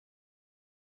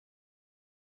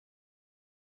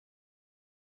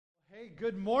Hey,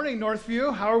 good morning,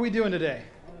 Northview. How are we doing today?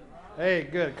 Hey,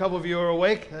 good. A couple of you are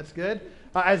awake. That's good.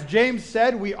 As James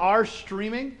said, we are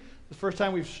streaming. The first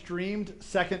time we've streamed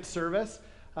second service.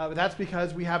 But that's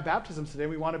because we have baptisms today.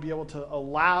 We want to be able to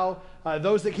allow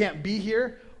those that can't be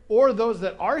here or those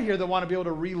that are here that want to be able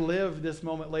to relive this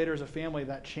moment later as a family,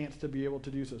 that chance to be able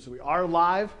to do so. So we are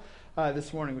live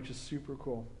this morning, which is super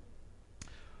cool.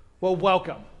 Well,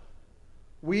 welcome.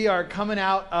 We are coming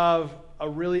out of a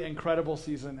really incredible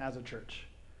season as a church.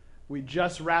 We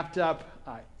just wrapped up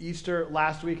Easter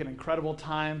last week, an incredible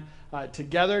time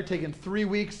together, taking 3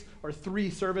 weeks or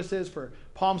 3 services for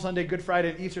Palm Sunday, Good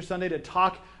Friday, and Easter Sunday to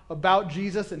talk about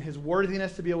Jesus and his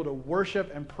worthiness to be able to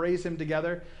worship and praise him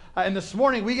together. And this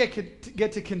morning, we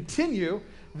get to continue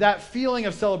that feeling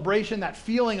of celebration, that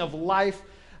feeling of life,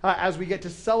 as we get to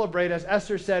celebrate, as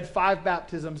Esther said, 5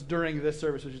 baptisms during this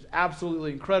service, which is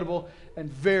absolutely incredible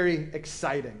and very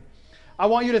exciting. I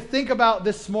want you to think about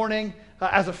this morning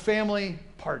as a family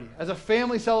party, as a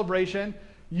family celebration.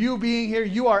 You being here,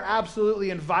 you are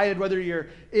absolutely invited, whether you're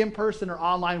in person or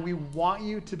online. We want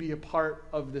you to be a part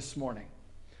of this morning.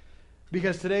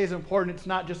 Because today is important. It's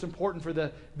not just important for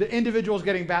the individuals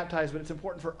getting baptized, but it's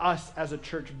important for us as a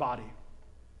church body.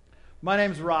 My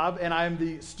name's Rob, and I'm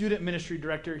the student ministry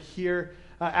director here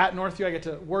at Northview. I get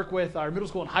to work with our middle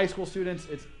school and high school students.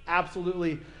 It's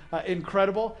absolutely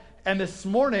incredible. And this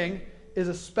morning is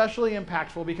especially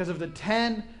impactful because of the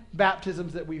 10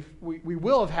 baptisms that we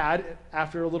will have had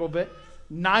after a little bit.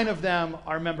 9 of them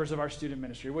are members of our student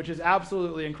ministry, which is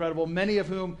absolutely incredible, many of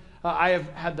whom I have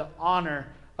had the honor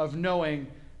of knowing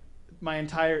my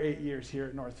entire 8 years here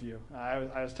at Northview.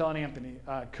 I was telling Anthony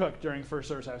Cook during first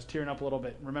service, I was tearing up a little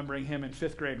bit, remembering him in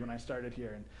 5th grade when I started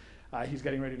here. And he's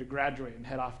getting ready to graduate and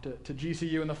head off to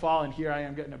GCU in the fall, and here I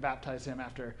am getting to baptize him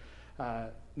after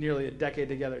nearly a decade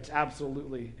together. It's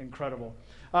absolutely incredible.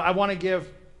 I want to give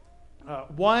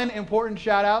one important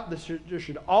shout out. This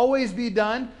should always be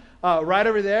done. Right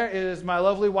over there is my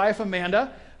lovely wife,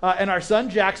 Amanda, and our son,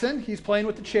 Jackson. He's playing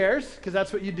with the chairs because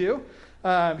that's what you do.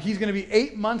 He's going to be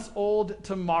 8 months old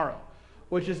tomorrow,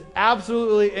 which is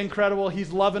absolutely incredible.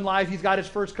 He's loving life. He's got his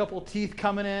first couple teeth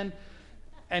coming in,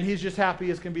 and he's just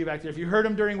happy as can be back there. If you heard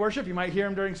him during worship, you might hear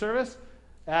him during service.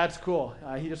 That's cool.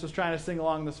 He just was trying to sing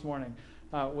along this morning,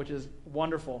 which is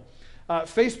wonderful.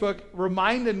 Facebook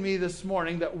reminded me this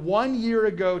morning that 1 year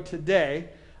ago today,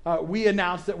 we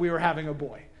announced that we were having a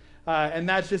boy. And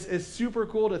that's just is super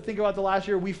cool to think about the last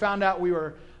year. We found out we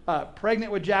were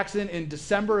pregnant with Jackson in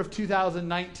December of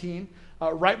 2019,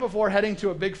 right before heading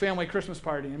to a big family Christmas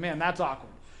party. And man, that's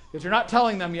awkward because you're not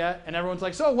telling them yet. And everyone's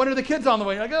like, so when are the kids on the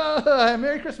way? You're like, oh,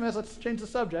 Merry Christmas. Let's change the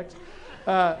subject.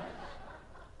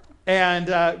 And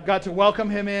got to welcome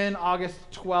him in August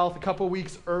 12th, a couple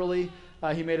weeks early.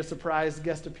 He made a surprise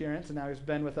guest appearance, and now he's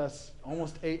been with us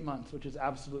almost 8 months, which is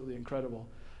absolutely incredible.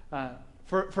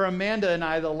 For Amanda and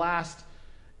I, the last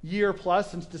year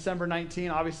plus since December 19,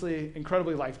 obviously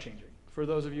incredibly life-changing. For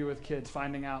those of you with kids,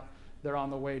 finding out they're on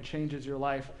the way changes your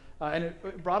life. And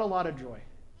it brought a lot of joy.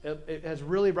 It has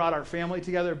really brought our family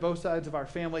together, both sides of our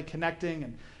family connecting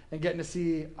and getting to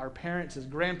see our parents as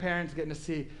grandparents, getting to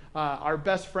see our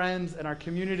best friends and our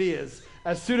community as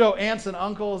pseudo aunts and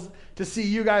uncles, to see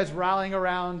you guys rallying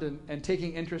around and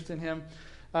taking interest in him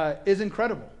is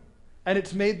incredible. And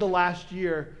it's made the last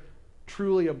year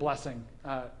truly a blessing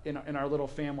in our little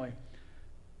family.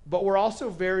 But we're also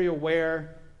very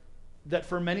aware that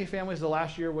for many families, the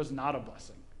last year was not a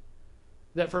blessing.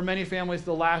 That for many families,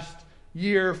 the last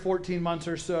year, 14 months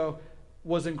or so,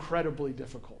 was incredibly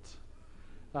difficult.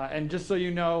 And just so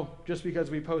you know, just because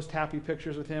we post happy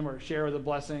pictures with him or share the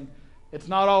blessing, it's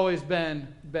not always been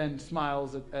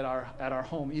smiles at our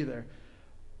home either.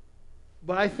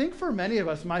 But I think for many of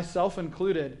us, myself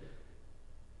included,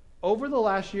 over the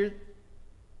last year,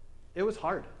 it was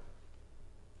hard.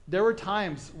 There were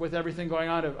times with everything going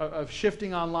on of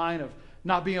shifting online, of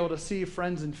not being able to see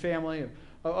friends and family,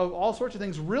 of all sorts of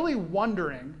things, really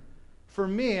wondering, for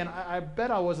me, and I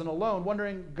bet I wasn't alone,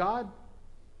 wondering, God,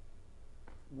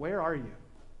 where are you?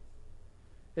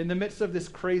 In the midst of this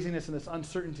craziness and this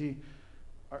uncertainty,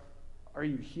 are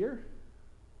you here?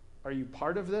 Are you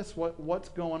part of this? What's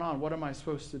going on? What am I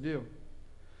supposed to do?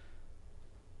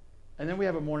 And then we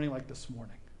have a morning like this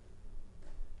morning.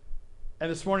 And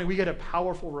this morning we get a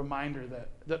powerful reminder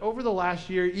that over the last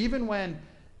year, even when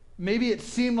maybe it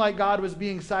seemed like God was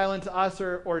being silent to us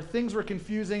or things were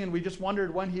confusing and we just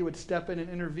wondered when he would step in and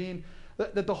intervene,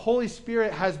 that the Holy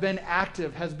Spirit has been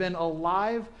active, has been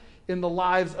alive in the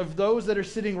lives of those that are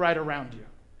sitting right around you.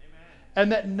 Amen.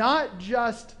 And that not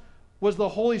just was the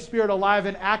Holy Spirit alive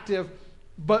and active,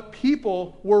 but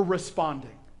people were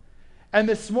responding. And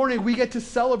this morning, we get to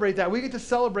celebrate that. We get to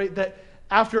celebrate that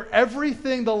after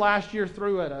everything the last year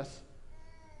threw at us,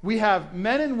 we have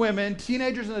men and women,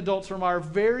 teenagers and adults from our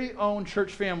very own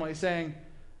church family saying,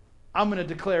 I'm going to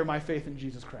declare my faith in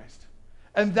Jesus Christ.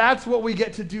 And that's what we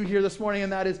get to do here this morning,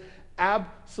 and that is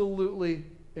absolutely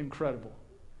incredible.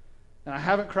 And I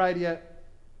haven't cried yet,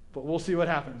 but we'll see what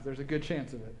happens. There's a good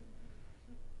chance of it.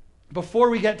 Before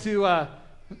we get to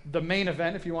the main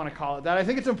event, if you want to call it that, I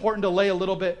think it's important to lay a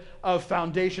little bit of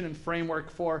foundation and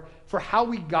framework for how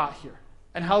we got here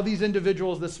and how these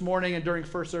individuals this morning and during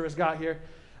first service got here.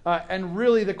 And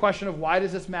really the question of why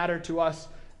does this matter to us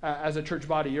as a church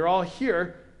body? You're all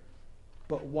here,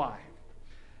 but why?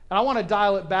 And I want to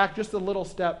dial it back just a little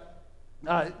step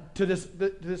to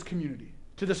this community,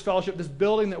 to this fellowship, this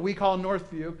building that we call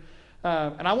Northview.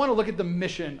 And I want to look at the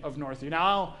mission of Northview.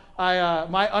 Now,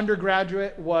 my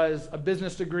undergraduate was a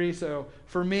business degree, so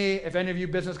for me, if any of you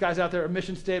business guys out there, a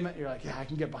mission statement, you're like, yeah, I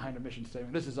can get behind a mission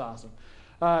statement. This is awesome.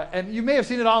 And you may have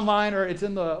seen it online or it's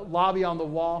in the lobby on the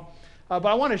wall. But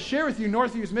I want to share with you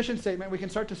Northview's mission statement. We can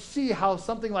start to see how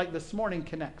something like this morning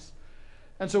connects.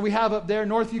 And so we have up there,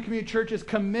 Northview Community Church is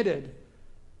committed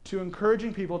to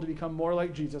encouraging people to become more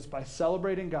like Jesus by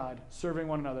celebrating God, serving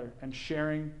one another, and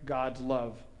sharing God's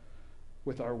love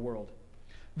with our world.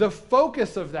 The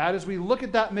focus of that, as we look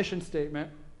at that mission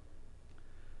statement,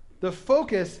 the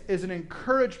focus is an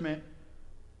encouragement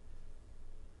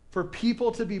for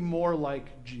people to be more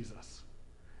like Jesus.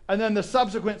 And then the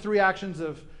subsequent three actions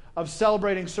of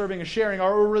celebrating, serving, and sharing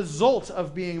are a result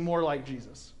of being more like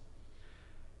Jesus.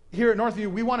 Here at Northview,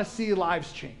 we want to see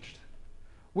lives changed.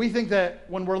 We think that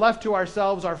when we're left to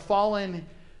ourselves, our fallen,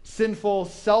 sinful,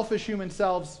 selfish human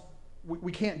selves,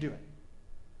 we can't do it.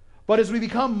 But as we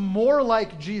become more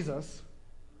like Jesus,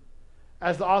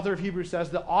 as the author of Hebrews says,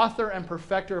 the author and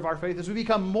perfecter of our faith, as we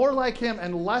become more like him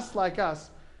and less like us,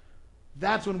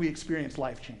 that's when we experience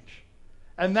life change.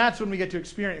 And that's when we get to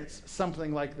experience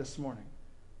something like this morning.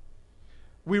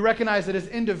 We recognize that as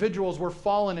individuals, we're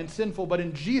fallen and sinful, but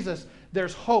in Jesus,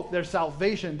 there's hope, there's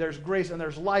salvation, there's grace, and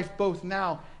there's life both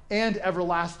now and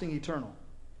everlasting eternal.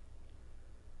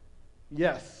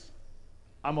 Yes,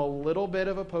 I'm a little bit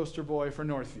of a poster boy for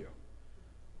Northview,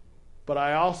 but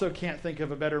I also can't think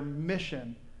of a better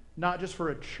mission, not just for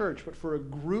a church, but for a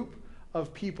group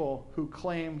of people who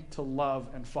claim to love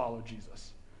and follow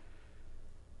Jesus.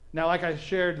 Now, like I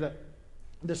shared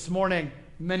this morning,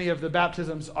 many of the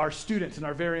baptisms are students in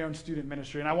our very own student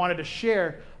ministry. And I wanted to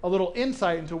share a little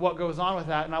insight into what goes on with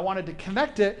that. And I wanted to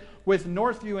connect it with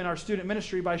Northview in our student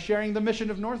ministry by sharing the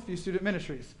mission of Northview Student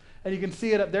Ministries. And you can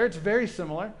see it up there. It's very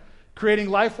similar. Creating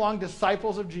lifelong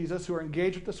disciples of Jesus who are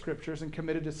engaged with the scriptures and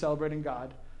committed to celebrating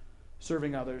God,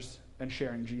 serving others, and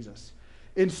sharing Jesus.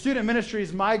 In student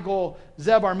ministries, my goal,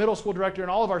 Zeb, our middle school director,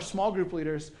 and all of our small group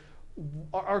leaders,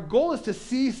 our goal is to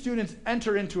see students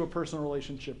enter into a personal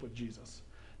relationship with Jesus.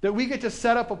 That we get to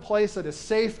set up a place that is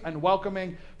safe and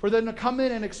welcoming for them to come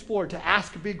in and explore, to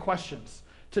ask big questions,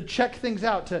 to check things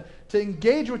out, to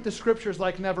engage with the scriptures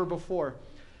like never before,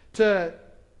 to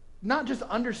not just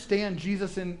understand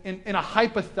Jesus in a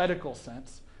hypothetical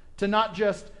sense, to not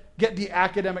just get the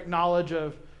academic knowledge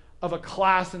of a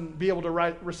class and be able to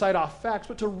recite off facts,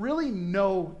 but to really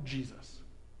know Jesus.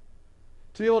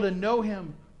 To be able to know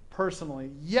him personally.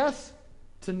 Yes,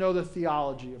 to know the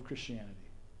theology of Christianity,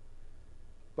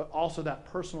 but also that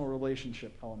personal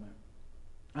relationship element.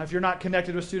 Now, if you're not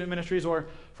connected with student ministries, or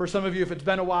for some of you, if it's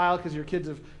been a while because your kids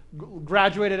have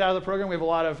graduated out of the program, we have a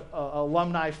lot of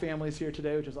alumni families here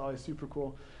today, which is always super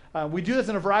cool. We do this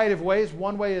in a variety of ways.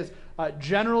 One way is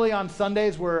generally on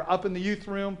Sundays, we're up in the youth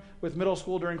room with middle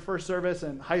school during first service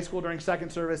and high school during second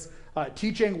service,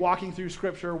 teaching, walking through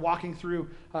scripture, walking through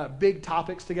big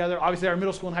topics together. Obviously, our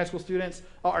middle school and high school students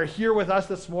are here with us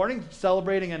this morning,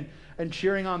 celebrating and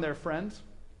cheering on their friends.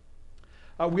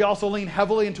 We also lean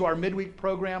heavily into our midweek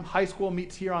program. High school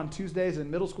meets here on Tuesdays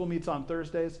and middle school meets on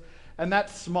Thursdays. And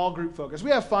that's small group focus. We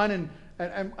have fun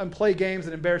and play games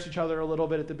and embarrass each other a little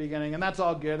bit at the beginning, and that's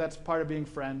all good. That's part of being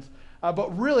friends.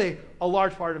 But really, a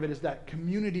large part of it is that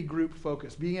community group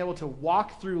focus, being able to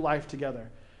walk through life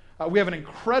together. We have an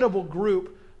incredible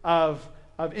group of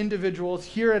individuals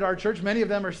here at our church. Many of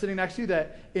them are sitting next to you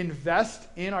that invest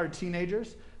in our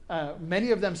teenagers.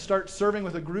 Many of them start serving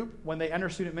with a group when they enter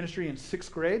student ministry in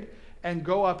 6th grade and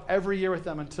go up every year with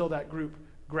them until that group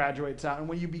graduates out. And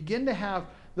when you begin to have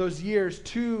those years,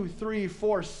 2, 3,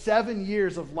 4, 7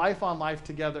 years of life on life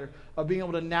together, of being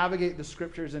able to navigate the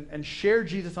scriptures and share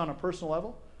Jesus on a personal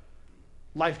level,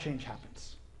 life change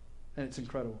happens. And it's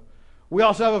incredible. We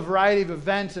also have a variety of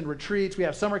events and retreats. We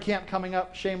have summer camp coming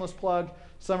up, shameless plug.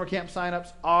 Summer camp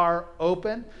signups are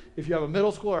open. If you have a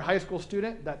middle school or high school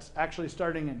student, that's actually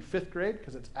starting in 5th grade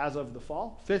because it's as of the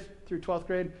fall. 5th through 12th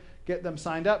grade, get them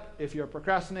signed up. If you're a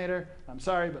procrastinator, I'm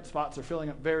sorry, but spots are filling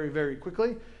up very, very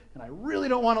quickly. And I really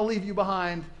don't want to leave you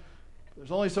behind.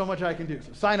 There's only so much I can do.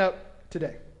 So sign up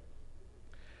today.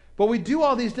 But we do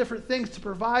all these different things to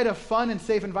provide a fun and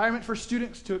safe environment for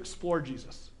students to explore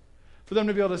Jesus. For them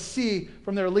to be able to see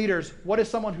from their leaders, what is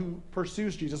someone who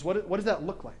pursues Jesus? What does that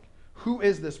look like? Who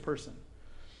is this person?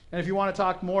 And if you want to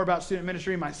talk more about student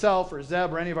ministry, myself or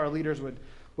Zeb or any of our leaders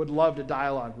would love to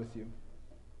dialogue with you.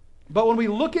 But when we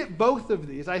look at both of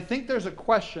these, I think there's a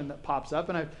question that pops up,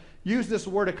 and I've used this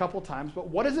word a couple times, but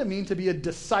what does it mean to be a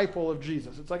disciple of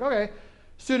Jesus? It's like, okay,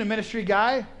 student ministry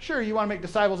guy, sure, you want to make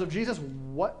disciples of Jesus.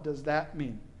 What does that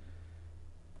mean?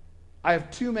 I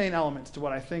have 2 main elements to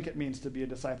what I think it means to be a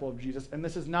disciple of Jesus, and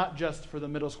this is not just for the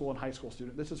middle school and high school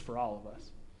student. This is for all of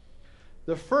us.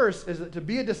 The first is that to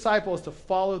be a disciple is to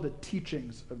follow the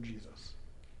teachings of Jesus.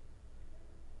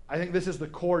 I think this is the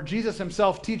core. Jesus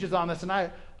himself teaches on this, and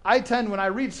I tend, when I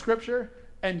read Scripture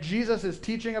and Jesus is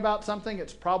teaching about something,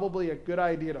 it's probably a good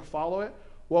idea to follow it.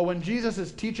 Well, when Jesus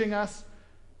is teaching us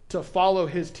to follow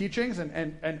his teachings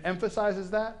and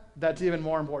emphasizes that, that's even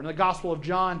more important. The Gospel of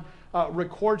John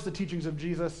records the teachings of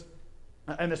Jesus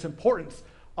and its importance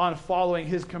on following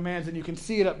his commands, and you can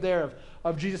see it up there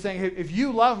of Jesus saying, hey, if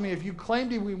you love me, if you claim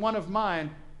to be one of mine,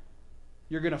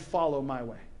 you're going to follow my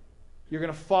way. You're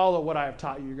going to follow what I have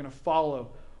taught you. You're going to follow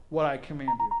what I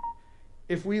command you.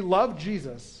 If we love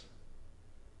Jesus,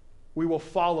 we will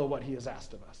follow what he has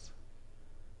asked of us.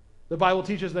 The Bible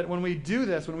teaches that when we do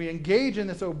this, when we engage in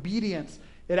this obedience,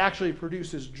 it actually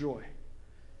produces joy.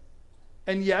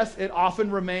 And yes, it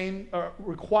often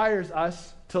requires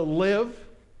us to live,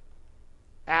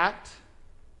 act,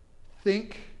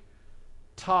 think,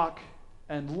 talk,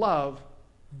 and love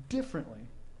differently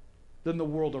than the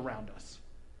world around us.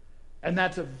 And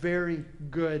that's a very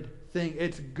good thing.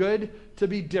 It's good to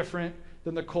be different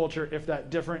than the culture if that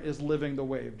different is living the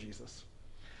way of Jesus.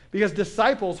 Because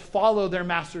disciples follow their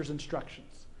master's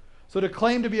instructions. So to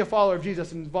claim to be a follower of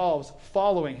Jesus involves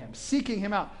following him, seeking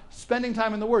him out, spending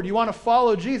time in the Word. You want to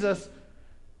follow Jesus,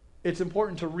 it's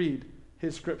important to read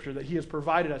his Scripture that he has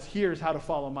provided us. Here's how to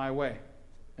follow my way,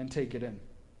 and take it in.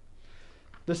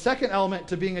 The second element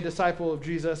to being a disciple of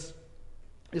Jesus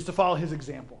is to follow his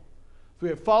example. So we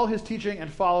have follow his teaching and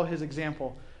follow his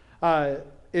example.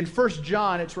 In 1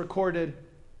 John, it's recorded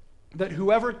that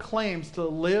whoever claims to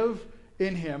live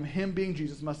in him, him being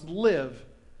Jesus, must live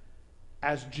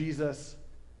as Jesus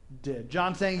did.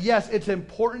 John saying, yes, it's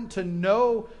important to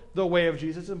know the way of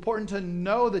Jesus. It's important to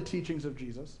know the teachings of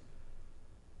Jesus.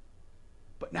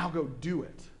 But now go do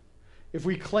it. If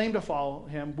we claim to follow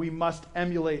him, we must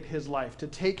emulate his life, to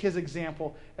take his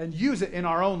example and use it in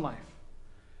our own life,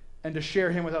 and to share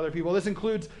him with other people. This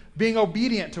includes being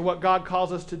obedient to what God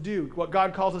calls us to do, what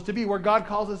God calls us to be, where God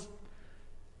calls us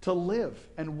to live,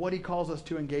 and what he calls us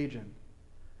to engage in.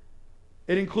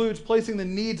 It includes placing the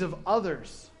needs of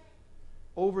others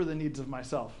over the needs of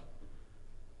myself,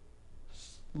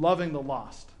 loving the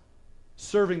lost,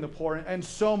 serving the poor, and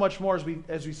so much more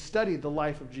as we study the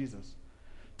life of Jesus.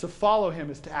 To follow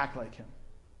him is to act like him.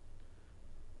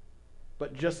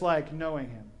 But just like knowing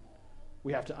him,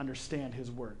 we have to understand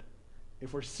his word.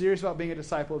 If we're serious about being a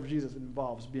disciple of Jesus, it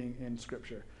involves being in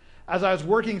Scripture. As I was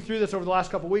working through this over the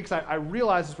last couple of weeks, I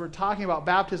realized as we're talking about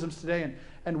baptisms today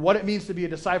and what it means to be a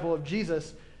disciple of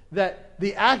Jesus, that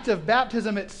the act of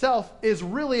baptism itself is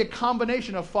really a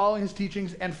combination of following his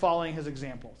teachings and following his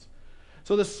examples.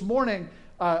 So this morning,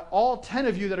 all 10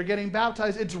 of you that are getting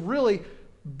baptized, it's really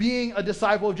being a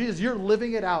disciple of Jesus. You're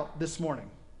living it out this morning.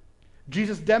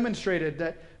 Jesus demonstrated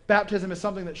that baptism is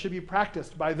something that should be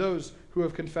practiced by those who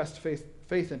have confessed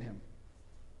faith in him.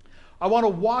 I want to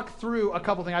walk through a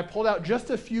couple things. I pulled out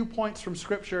just a few points from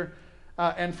Scripture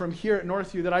and from here at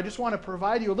Northview that I just want to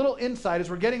provide you a little insight as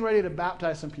we're getting ready to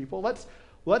baptize some people.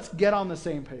 Let's get on the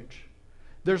same page.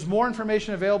 There's more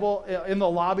information available in the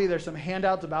lobby. There's some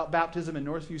handouts about baptism and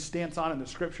Northview's stance on it and the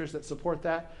Scriptures that support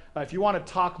that. If you want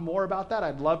to talk more about that,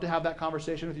 I'd love to have that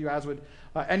conversation with you, as would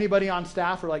anybody on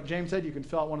staff, or like James said, you can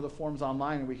fill out one of the forms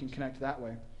online and we can connect that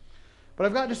way. But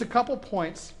I've got just a couple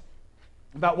points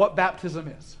about what baptism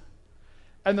is.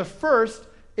 And the first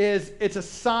is it's a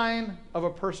sign of a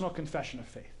personal confession of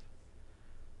faith.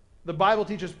 The Bible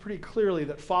teaches pretty clearly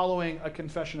that following a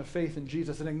confession of faith in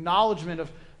Jesus, an acknowledgement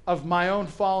of my own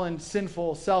fallen,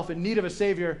 sinful self in need of a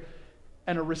Savior,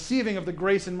 and a receiving of the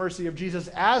grace and mercy of Jesus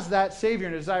as that Savior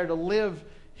and a desire to live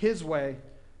his way,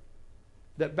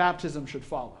 that baptism should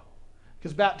follow.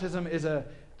 Because baptism is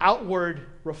outward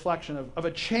reflection of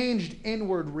a changed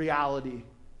inward reality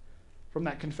from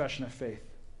that confession of faith.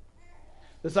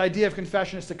 This idea of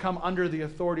confession is to come under the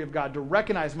authority of God, to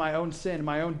recognize my own sin,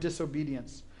 my own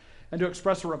disobedience, and to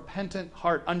express a repentant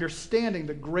heart, understanding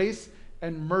the grace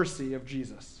and mercy of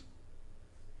Jesus,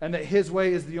 and that his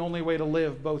way is the only way to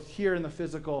live, both here in the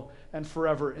physical and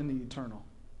forever in the eternal.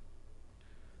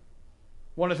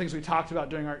 One of the things we talked about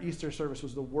during our Easter service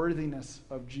was the worthiness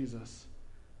of Jesus.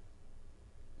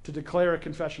 To declare a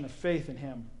confession of faith in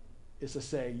him is to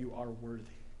say, you are worthy.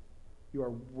 You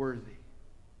are worthy.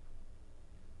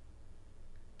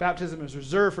 Baptism is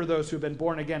reserved for those who have been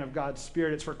born again of God's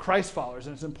Spirit. It's for Christ followers,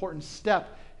 and it's an important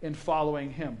step in following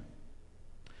him.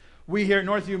 We here at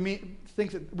Northview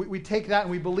think that we take that and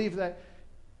we believe that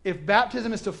if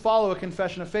baptism is to follow a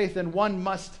confession of faith, then one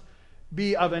must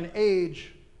be of an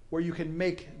age where you can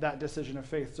make that decision of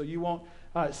faith. So you won't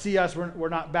see us, we're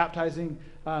not baptizing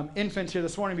infants here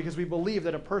this morning because we believe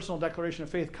that a personal declaration of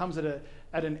faith comes at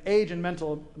an age and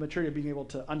mental maturity of being able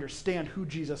to understand who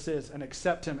Jesus is and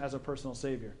accept him as a personal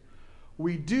Savior.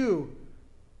 We do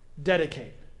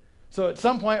dedicate. So at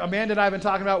some point, Amanda and I have been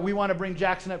talking about we want to bring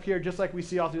Jackson up here just like we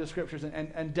see all through the scriptures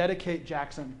and dedicate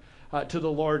Jackson to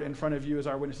the Lord in front of you as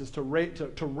our witnesses to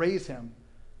raise him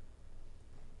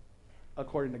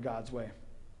according to God's way.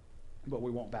 But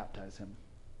we won't baptize him.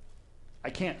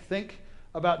 I can't think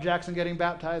about Jackson getting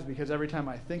baptized because every time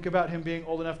I think about him being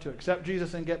old enough to accept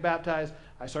Jesus and get baptized,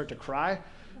 I start to cry.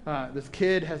 This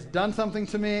kid has done something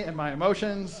to me and my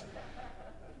emotions,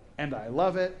 and I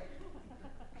love it.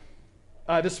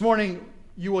 This morning,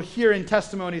 you will hear in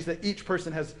testimonies that each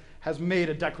person has made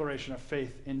a declaration of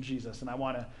faith in Jesus, and I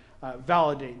want to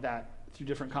validate that through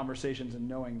different conversations and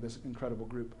knowing this incredible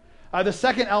group. The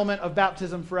second element of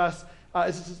baptism for us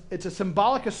it's a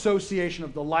symbolic association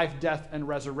of the life, death, and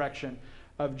resurrection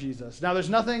of Jesus. Now, there's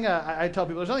nothing, I tell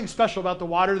people, there's nothing special about the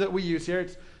water that we use here.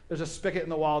 There's a spigot in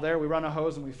the wall there. We run a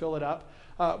hose and we fill it up.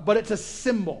 But it's a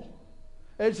symbol.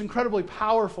 It's an incredibly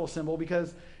powerful symbol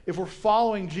because if we're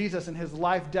following Jesus in his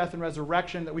life, death, and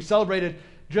resurrection that we celebrated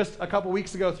just a couple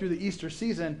weeks ago through the Easter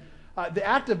season, the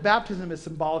act of baptism is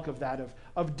symbolic of that,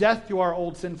 of death to our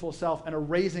old sinful self and a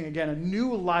raising again, a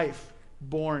new life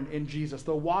born in Jesus,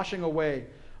 the washing away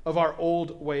of our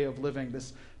old way of living,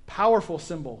 this powerful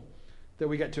symbol that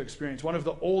we get to experience, one of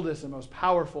the oldest and most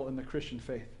powerful in the Christian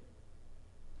faith.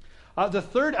 The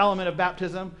third element of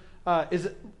baptism is,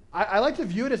 I like to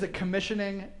view it as a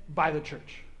commissioning by the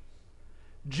church.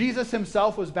 Jesus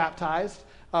himself was baptized,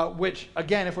 which,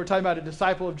 again, if we're talking about a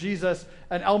disciple of Jesus,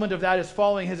 an element of that is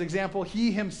following his example.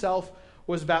 He himself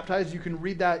was baptized. You can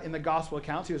read that in the gospel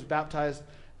accounts. He was baptized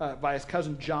by his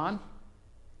cousin John.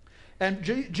 And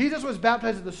Jesus was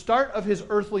baptized at the start of his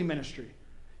earthly ministry.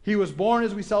 He was born,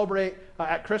 as we celebrate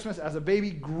at Christmas, as a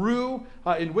baby, grew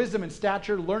in wisdom and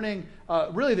stature, learning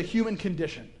really the human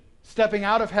condition, stepping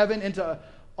out of heaven into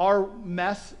our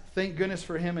mess. Thank goodness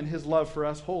for him and his love for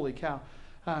us. Holy cow.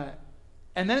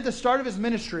 And then at the start of his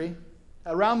ministry,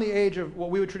 around the age of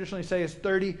what we would traditionally say is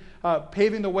 30,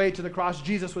 paving the way to the cross,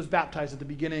 Jesus was baptized at the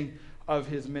beginning of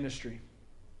his ministry.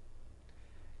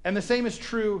 And the same is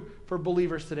true for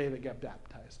believers today that get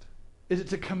baptized.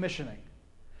 It's a commissioning.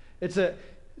 It's a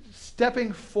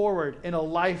stepping forward in a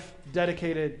life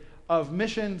dedicated of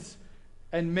missions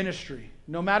and ministry,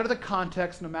 no matter the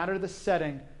context, no matter the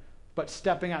setting, but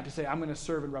stepping out to say, I'm going to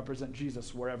serve and represent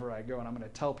Jesus wherever I go, and I'm going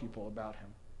to tell people about him.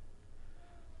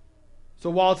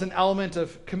 So while it's an element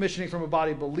of commissioning from a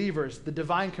body of believers, the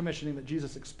divine commissioning that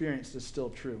Jesus experienced is still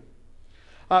true.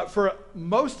 For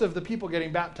most of the people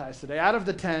getting baptized today, out of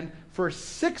the 10, for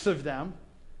 6 of them,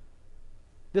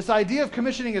 this idea of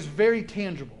commissioning is very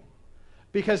tangible.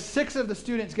 Because 6 of the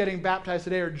students getting baptized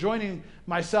today are joining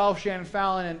myself, Shannon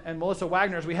Fallon, and Melissa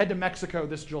Wagner as we head to Mexico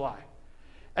this July.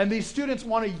 And these students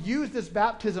want to use this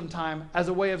baptism time as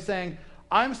a way of saying,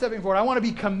 I'm stepping forward. I want to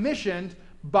be commissioned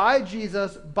by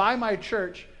Jesus, by my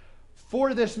church,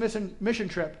 for this mission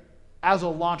trip as a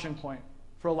launching point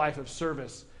for a life of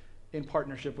service in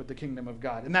partnership with the kingdom of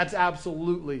God. And that's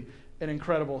absolutely an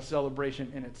incredible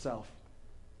celebration in itself.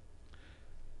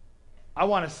 I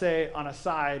want to say on a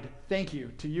side, thank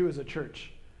you to you as a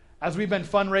church. As we've been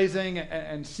fundraising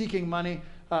and seeking money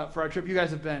for our trip, you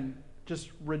guys have been just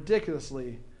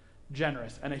ridiculously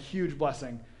generous and a huge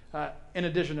blessing. In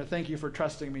addition to thank you for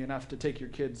trusting me enough to take your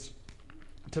kids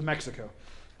to Mexico.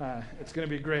 It's going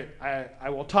to be great. I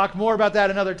will talk more about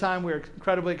that another time. We're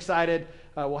incredibly excited.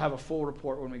 We'll have a full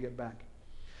report when we get back.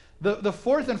 The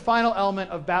fourth and final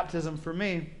element of baptism for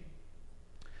me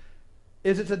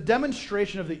is it's a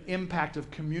demonstration of the impact of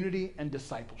community and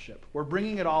discipleship. We're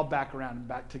bringing it all back around and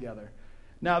back together.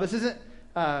 Now, this isn't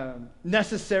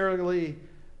necessarily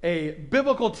a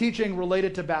biblical teaching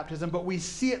related to baptism, but we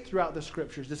see it throughout the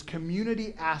scriptures, this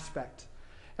community aspect.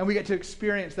 And we get to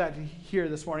experience that here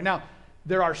this morning. Now,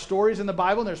 there are stories in the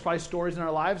Bible, and there's probably stories in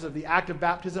our lives of the act of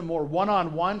baptism more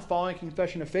one-on-one following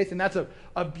confession of faith, and that's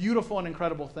a beautiful and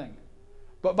incredible thing.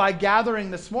 But by gathering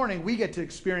this morning, we get to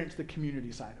experience the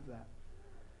community side of that.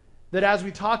 That as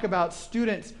we talk about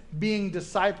students being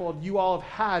discipled, you all have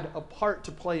had a part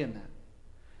to play in that.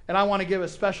 And I want to give a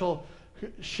special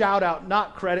shout out,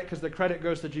 not credit, because the credit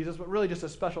goes to Jesus, but really just a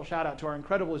special shout out to our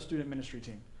incredible student ministry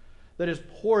team that has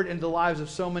poured into the lives of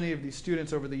so many of these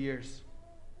students over the years.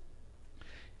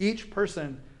 Each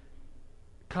person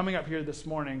coming up here this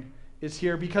morning is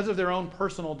here because of their own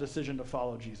personal decision to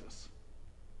follow Jesus,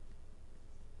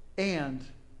 and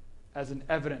as an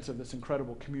evidence of this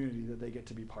incredible community that they get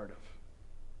to be part of.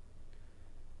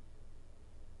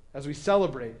 As we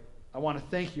celebrate, I want to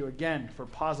thank you again for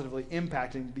positively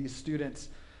impacting these students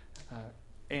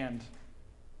and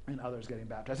others getting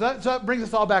baptized. So that brings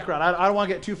us all back around. I don't want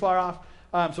to get too far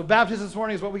off. So baptism this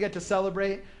morning is what we get to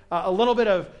celebrate. A little bit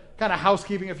of kind of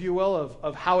housekeeping, if you will,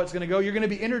 of how it's going to go. You're going to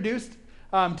be introduced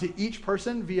to each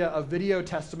person via a video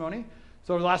testimony.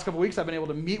 So over the last couple of weeks, I've been able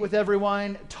to meet with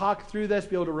everyone, talk through this,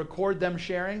 be able to record them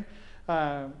sharing,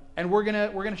 and we're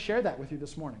gonna share that with you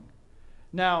this morning.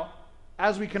 Now,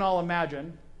 as we can all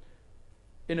imagine,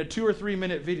 in a 2 or 3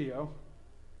 minute video,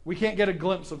 we can't get a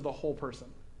glimpse of the whole person.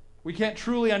 We can't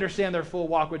truly understand their full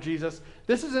walk with Jesus.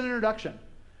 This is an introduction.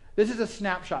 This is a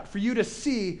snapshot for you to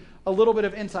see a little bit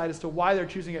of insight as to why they're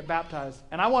choosing to get baptized.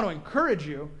 And I want to encourage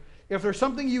you, if there's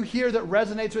something you hear that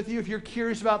resonates with you, if you're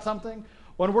curious about something,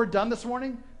 when we're done this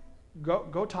morning,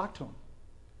 go talk to them.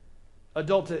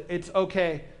 Adults, it's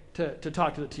okay to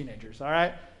talk to the teenagers, all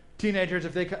right? Teenagers,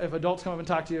 if adults come up and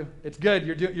talk to you, it's good.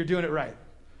 You're doing it right.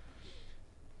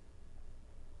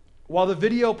 While the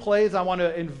video plays, I want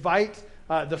to invite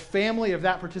the family of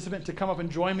that participant to come up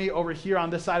and join me over here on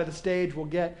this side of the stage. We'll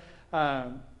get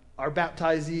our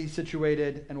baptizee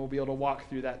situated, and we'll be able to walk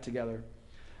through that together.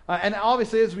 And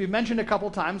obviously, as we've mentioned a couple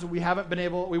times, we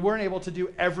weren't able to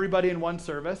do everybody in one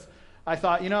service. I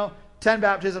thought, 10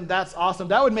 baptism, that's awesome.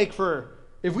 That would make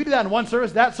if we did that in one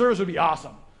service, that service would be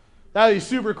awesome. That would be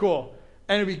super cool.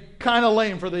 And it'd be kind of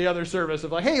lame for the other service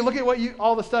of like, hey, look at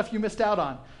all the stuff you missed out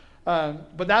on.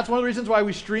 But that's one of the reasons why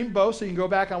we stream both, so you can go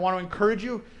back. I want to encourage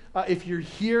you, if you're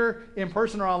here in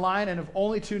person or online and have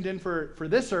only tuned in for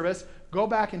this service, go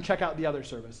back and check out the other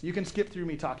service. You can skip through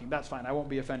me talking. That's fine. I won't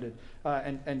be offended.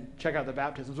 And check out the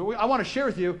baptisms. But I want to share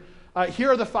with you,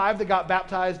 here are the 5 that got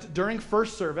baptized during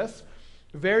first service.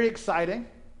 Very exciting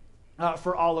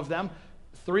for all of them.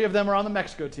 3 of them are on the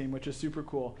Mexico team, which is super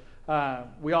cool.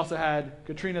 We also had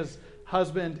Katrina's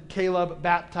husband, Caleb,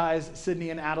 baptize Sydney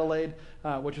and Adelaide,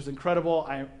 which was incredible.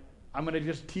 I'm going to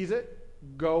just tease it.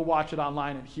 Go watch it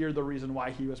online and hear the reason why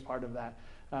he was part of that.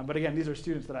 But again, these are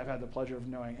students that I've had the pleasure of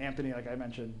knowing. Anthony, like I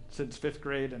mentioned, since 5th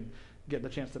grade, and get the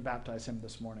chance to baptize him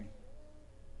this morning.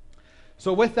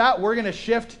 So with that, we're going to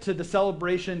shift to the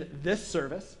celebration this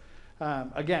service.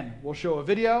 Again, we'll show a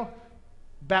video.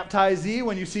 Baptizee,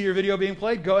 when you see your video being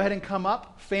played, go ahead and come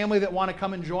up. Family that want to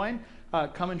come and join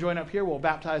up here. We'll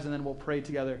baptize, and then we'll pray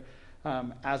together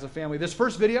as a family. This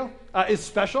first video is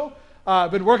special.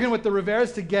 I've been working with the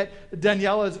Riveras to get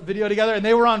Daniela's video together, and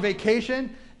they were on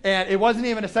vacation, and it wasn't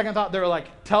even a second thought. They were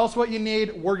like, tell us what you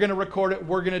need. We're going to record it.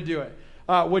 We're going to do it,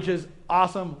 which is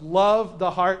awesome. Love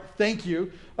the heart. Thank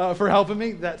you for helping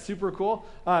me. That's super cool.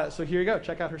 So here you go.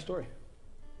 Check out her story.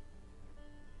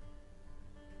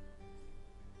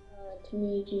 To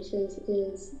me, Jesus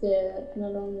is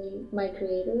not only my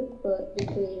creator, but the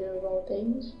creator of all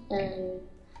things, and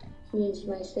he is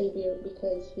my savior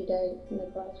because he died on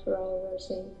the cross for all of our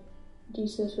sin.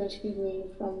 Jesus rescued me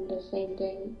from the same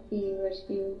thing. He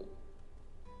rescued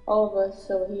all of us,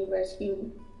 so he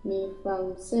rescued me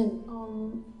from sin.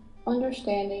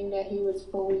 Understanding that he was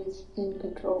always in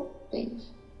control of things,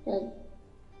 that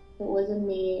it wasn't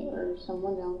me or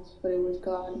someone else, but it was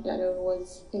God that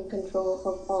was in control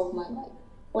of all of my life.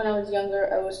 When I was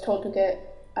younger, I was told to get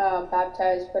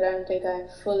baptized, but I don't think I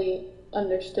fully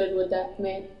understood what that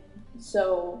meant.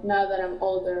 So now that I'm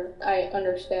older, I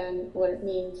understand what it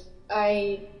means.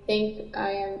 I think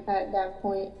I am at that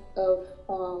point of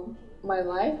my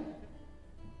life,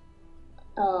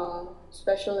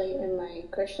 especially in my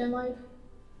Christian life,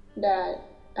 that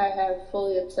I have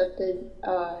fully accepted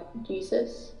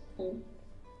Jesus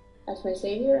as my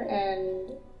Savior,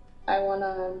 and I want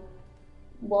to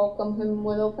welcome him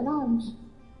with open arms.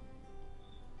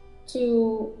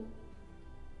 To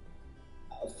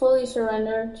fully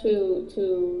surrender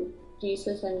to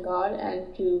Jesus and God,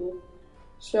 and to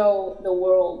show the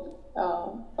world,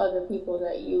 other people,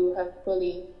 that you have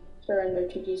fully surrendered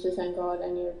to Jesus and God,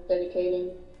 and you're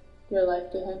dedicating your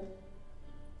life to Him,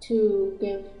 to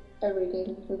give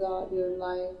everything to God, your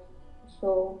life,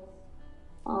 soul,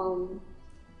 and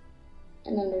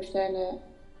understand that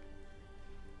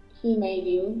He made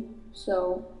you,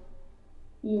 so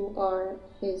you are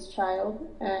His child,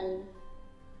 and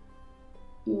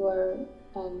you are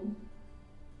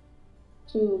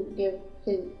to give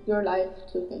your life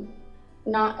to Him.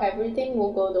 Not everything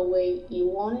will go the way you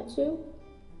want it to,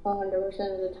 100%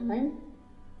 of the time,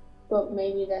 but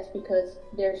maybe that's because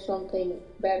there's something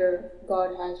better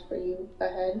God has for you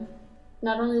ahead.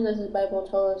 Not only does the Bible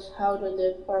tell us how to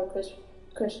live our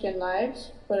Christian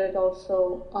lives, but it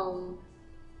also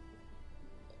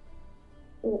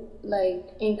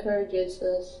encourages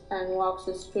us and walks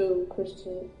us through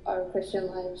our Christian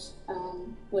lives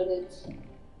with its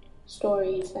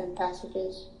stories and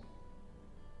passages.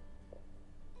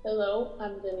 Hello,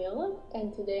 I'm Daniela,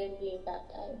 and today I'm being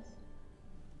baptized.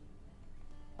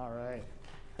 All right.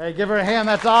 Hey, give her a hand.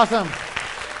 That's awesome.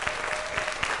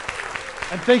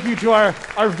 And thank you to our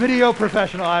video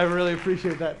professional. I really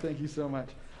appreciate that. Thank you so much.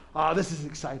 This is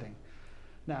exciting.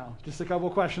 Now, just a couple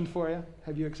questions for you.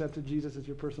 Have you accepted Jesus as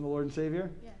your personal Lord and Savior?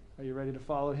 Yeah. Are you ready to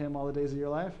follow Him all the days of your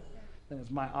life? Yeah. Then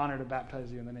it's my honor to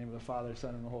baptize you in the name of the Father,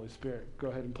 Son, and the Holy Spirit. Go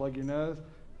ahead and plug your nose.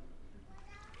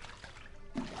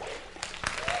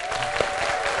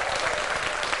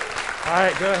 All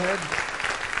right, go ahead.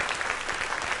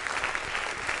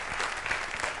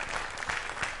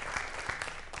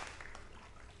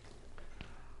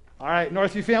 All right,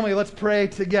 Northview family, let's pray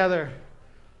together.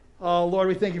 Oh, Lord,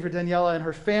 we thank you for Daniela and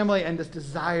her family and this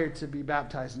desire to be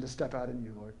baptized and to step out in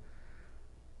you, Lord.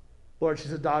 Lord,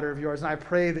 she's a daughter of yours, and I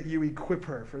pray that you equip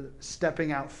her for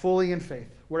stepping out fully in faith.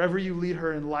 Wherever you lead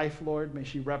her in life, Lord, may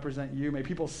she represent you. May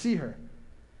people see her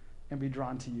and be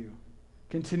drawn to you.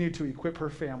 Continue to equip her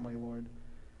family, Lord.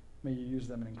 May you use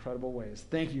them in incredible ways.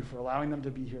 Thank you for allowing them to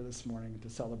be here this morning to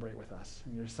celebrate with us.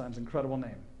 In your Son's incredible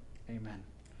name, amen.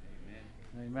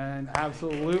 Amen. Amen.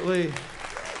 Absolutely.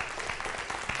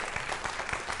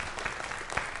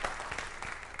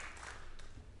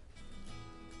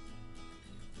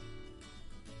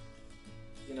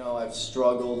 You know, I've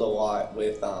struggled a lot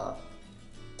with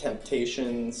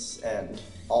temptations and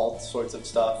all sorts of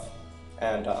stuff,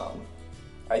 and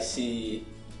I see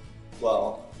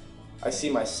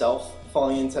myself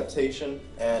falling in temptation,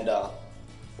 and I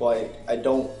want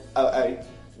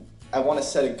to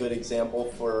set a good example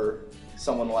for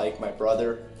someone like my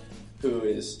brother who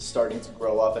is starting to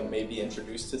grow up and maybe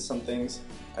introduced to some things,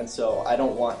 and so I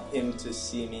don't want him to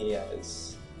see me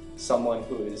as someone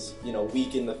who is,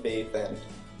 weak in the faith and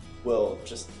will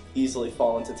just easily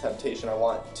fall into temptation. I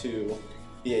want to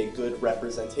be a good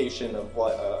representation of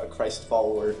what a Christ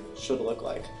follower should look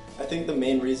like. I think the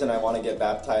main reason I want to get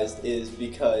baptized is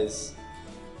because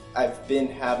I've been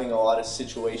having a lot of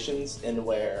situations in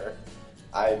where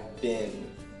I've been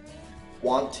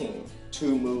wanting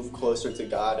to move closer to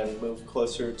God and move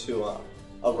closer to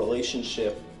a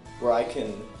relationship where I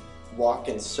can walk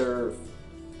and serve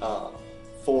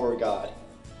for God.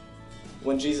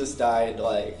 When Jesus died,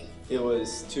 it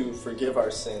was to forgive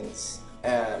our sins,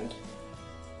 and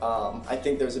I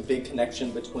think there's a big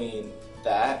connection between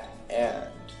that and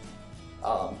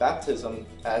baptism,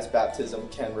 as baptism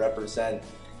can represent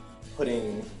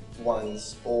putting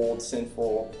one's old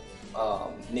sinful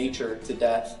nature to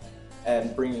death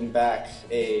and bringing back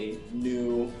a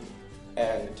new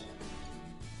and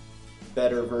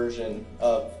better version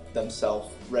of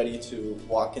themselves, ready to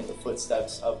walk in the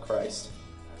footsteps of Christ.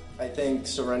 I think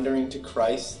surrendering to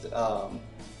Christ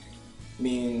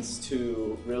means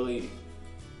to really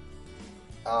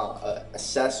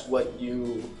assess what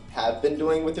you have been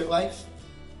doing with your life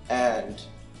and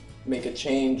make a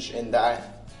change in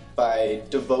that by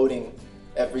devoting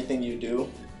everything you do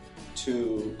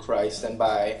to Christ, and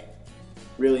by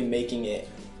really making it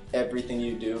everything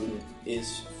you do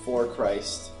is for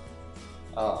Christ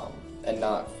and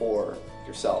not for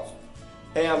yourself.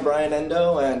 Hey, I'm Brian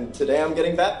Endo, and today I'm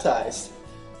getting baptized.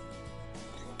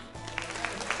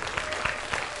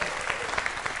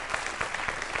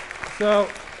 So,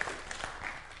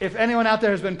 if anyone out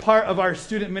there has been part of our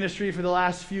student ministry for the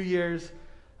last few years,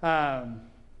 Brian,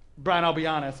 I'll be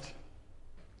honest,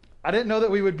 I didn't know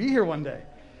that we would be here one day.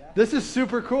 This is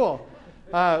super cool.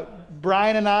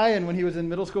 Brian and I, and when he was in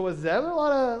middle school with Zeb, a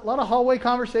lot of hallway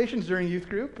conversations during youth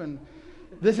group, and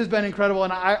this has been incredible.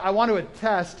 And I want to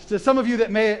attest to some of you that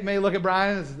may look at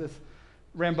Brian as this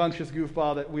rambunctious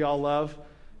goofball that we all love,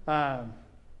 and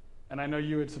I know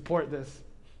you would support this.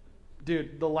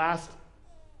 Dude, the last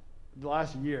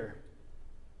year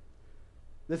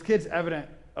This kid's evident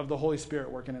of the Holy Spirit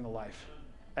working in the life.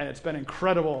 And it's been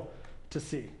incredible to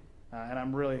see. And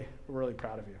I'm really, really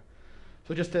proud of you.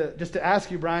 So just to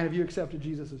ask you, Brian, have you accepted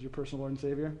Jesus as your personal Lord and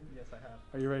Savior? Yes, I have.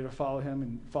 Are you ready to follow him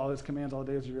and follow his commands all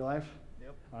the days of your life?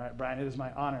 Yep. All right, Brian, it is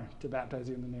my honor to baptize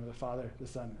you in the name of the Father, the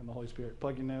Son, and the Holy Spirit.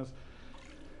 Plug your nose.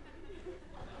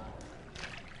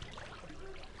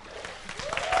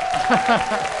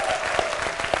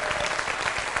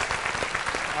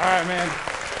 All right, man.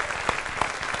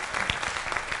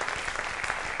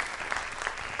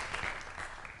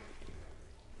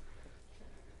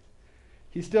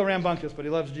 He's still rambunctious, but he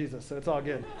loves Jesus, so it's all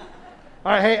good.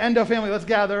 All right, hey, Endo family, let's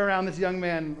gather around this young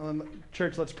man.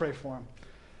 Church, let's pray for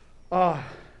him.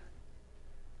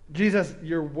 Jesus,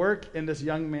 your work in this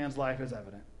young man's life is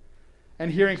evident. And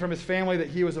hearing from his family that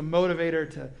he was a motivator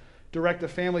to direct the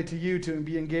family to you, to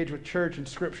be engaged with church and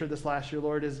scripture this last year,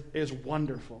 Lord, is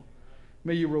wonderful.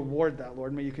 May you reward that,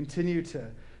 Lord. May you continue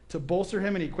to bolster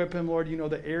him and equip him, Lord. You know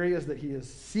the areas that he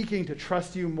is seeking to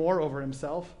trust you more over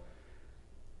himself.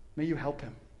 May you help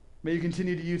him. May you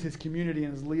continue to use his community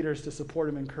and his leaders to support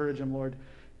him, encourage him, Lord,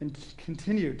 and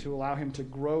continue to allow him to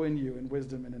grow in you in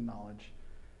wisdom and in knowledge.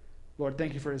 Lord,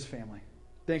 thank you for his family.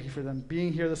 Thank you for them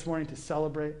being here this morning to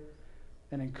celebrate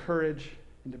and encourage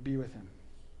and to be with him.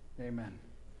 Amen.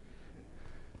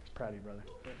 Proud of you, brother.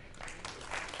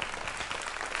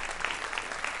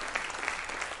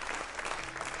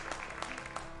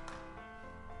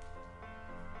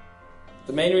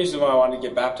 The main reason why I wanted to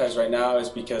get baptized right now is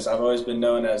because I've always been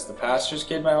known as the pastor's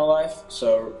kid my whole life.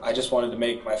 So I just wanted to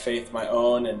make my faith my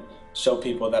own and show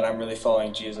people that I'm really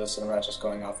following Jesus and I'm not just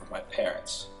going off of my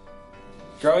parents.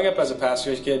 Growing up as a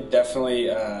pastor's kid definitely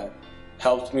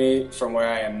helped me from where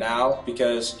I am now,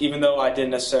 because even though I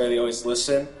didn't necessarily always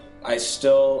listen, I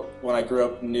still, when I grew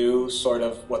up, knew sort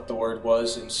of what the word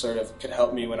was and sort of could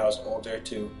help me when I was older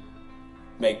to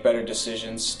make better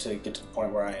decisions to get to the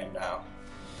point where I am now.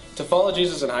 To follow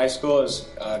Jesus in high school is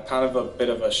kind of a bit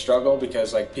of a struggle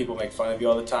because like people make fun of you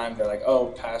all the time. They're like, "Oh,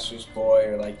 pastor's boy,"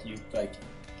 or like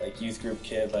youth group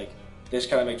kid. Like they just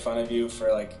kind of make fun of you for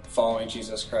like following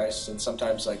Jesus Christ and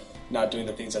sometimes like not doing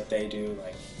the things that they do.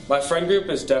 Like my friend group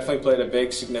has definitely played a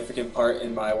big significant part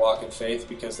in my walk in faith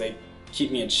because they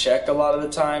keep me in check a lot of the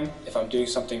time. If I'm doing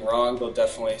something wrong, they'll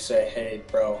definitely say, "Hey,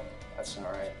 bro, that's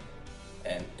not right,"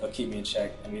 and they'll keep me in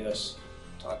check and we just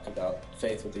talk about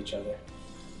faith with each other.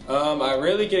 I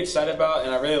really get excited about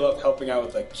and I really love helping out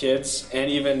with like kids and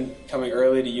even coming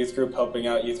early to youth group, helping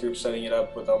out youth group, setting it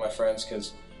up with all my friends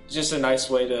because it's just a nice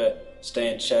way to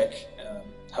stay in check,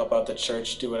 help out the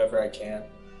church, do whatever I can.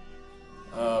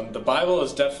 The Bible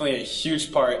is definitely a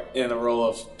huge part in the role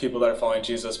of people that are following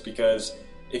Jesus because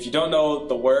if you don't know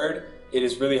the Word, it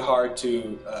is really hard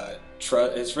to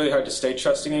it's really hard to stay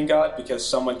trusting in God because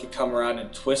someone could come around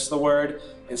and twist the Word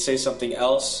and say something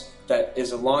else that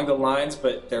is along the lines,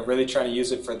 but they're really trying to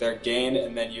use it for their gain,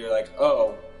 and then you're like,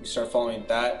 oh, you start following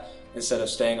that instead of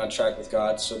staying on track with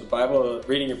God. So the Bible,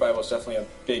 reading your Bible is definitely a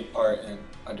big part in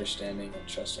understanding and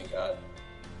trusting God.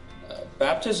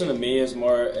 Baptism to me is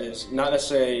not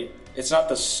necessarily, it's not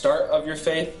the start of your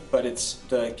faith, but it's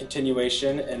the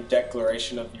continuation and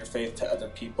declaration of your faith to other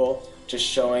people, just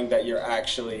showing that you're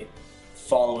actually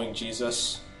following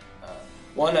Jesus.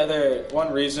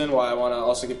 One reason why I want to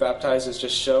also get baptized is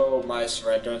just show my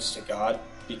surrenderance to God,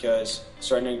 because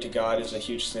surrendering to God is a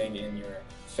huge thing in your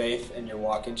faith and your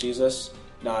walk in Jesus,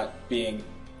 not being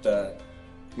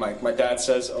my dad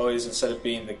says always, instead of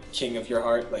being the king of your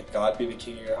heart, let God be the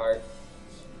king of your heart.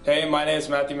 Hey, my name is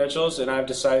Matthew Mitchells, and I've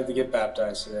decided to get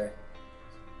baptized today.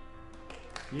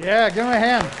 Yeah, give him a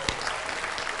hand.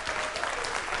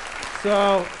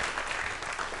 So,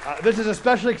 this is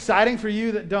especially exciting for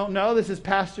you that don't know. This is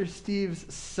Pastor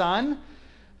Steve's son.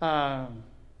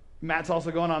 Matt's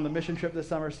also going on the mission trip this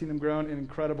summer, seen him grown in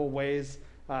incredible ways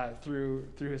through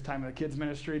his time in the kids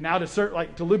ministry. Now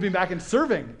to loop him back in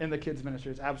serving in the kids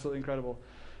ministry is absolutely incredible.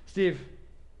 Steve,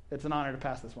 it's an honor to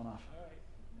pass this one off. All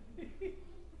right.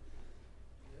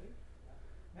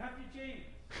 Matthew James.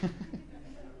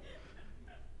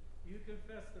 You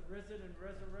confess the risen and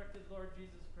resurrected Lord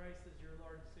Jesus Christ as your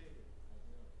Lord and Savior.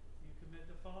 You commit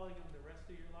to following him the rest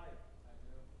of your life.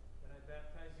 And I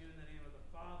baptize you in the name of the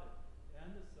Father and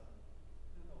the Son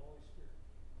and the Holy Spirit.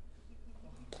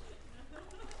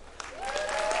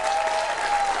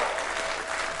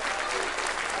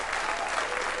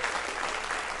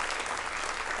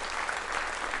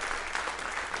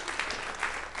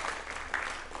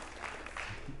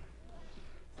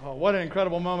 Oh, what an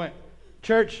incredible moment.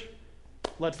 Church,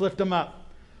 let's lift him up.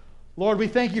 Lord, we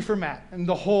thank you for Matt and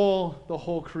the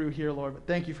whole crew here, Lord. But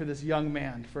thank you for this young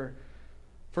man, for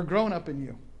growing up in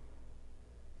you.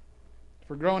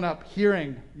 for growing up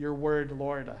hearing your word,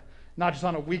 Lord, not just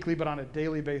on a weekly but on a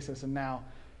daily basis, and now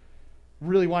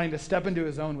really wanting to step into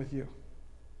his own with you.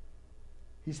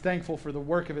 He's thankful for the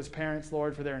work of his parents,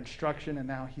 Lord, for their instruction, and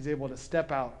now he's able to step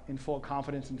out in full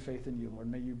confidence and faith in you, Lord.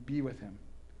 May you be with him.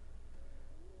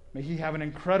 May he have an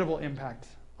incredible impact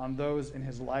on those in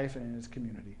his life and in his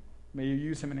community. May you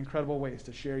use him in incredible ways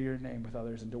to share your name with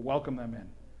others and to welcome them in.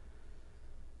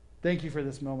 Thank you for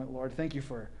this moment, Lord. Thank you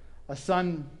for a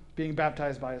son being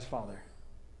baptized by his father.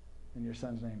 In your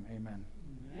son's name, amen.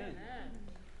 Amen.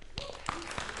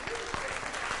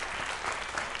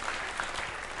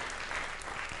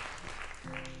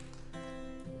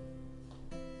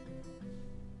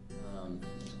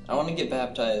 I want to get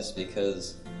baptized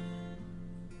because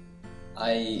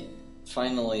I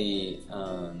finally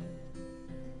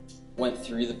went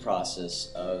through the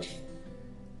process of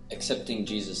accepting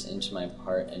Jesus into my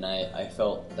heart, and I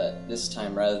felt that this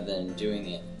time, rather than doing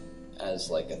it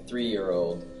as like a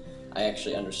 3-year-old, I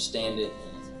actually understand it.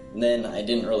 And then I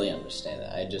didn't really understand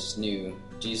it. I just knew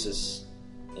Jesus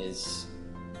is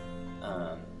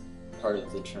part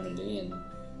of the Trinity and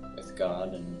with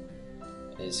God and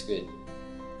is good.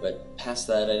 But past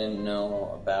that, I didn't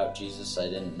know about Jesus. I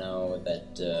didn't know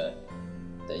that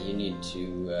you need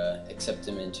to accept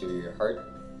him into your heart.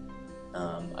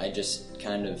 I just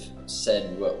kind of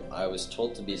said what I was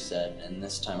told to be said, and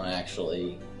this time I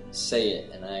actually say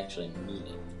it, and I actually mean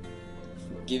it.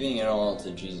 Giving it all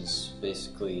to Jesus,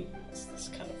 basically, that's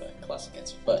kind of a classic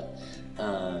answer, but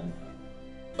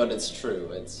it's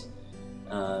true. It's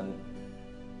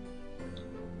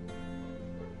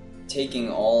taking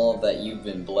all that you've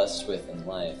been blessed with in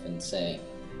life and saying,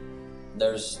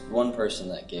 there's one person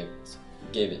that gave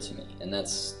it to me, and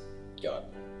that's God.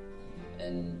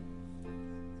 And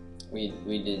we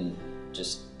didn't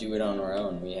just do it on our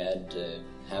own. We had to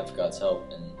have God's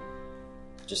help, and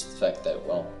just the fact that,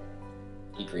 well,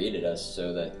 he created us,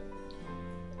 so that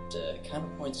kind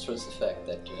of points towards the fact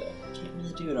that we can't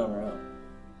really do it on our own.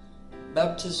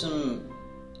 Baptism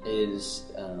is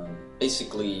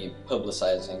basically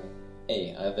publicizing,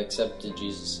 hey, I've accepted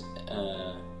Jesus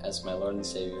as my Lord and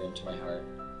Savior into my heart,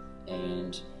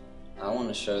 and I want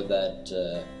to show that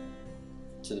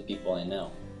to the people I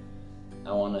know.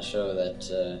 I want to show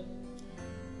that,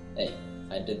 hey,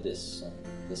 I did this, and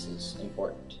this is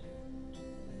important.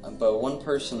 But one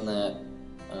person that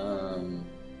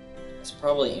has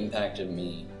probably impacted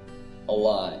me a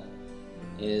lot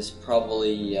is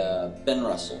probably Ben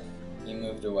Russell. He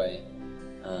moved away,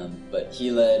 but he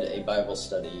led a Bible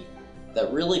study that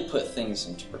really put things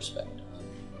into perspective.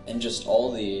 And just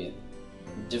all the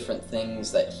different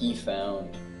things that he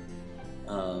found,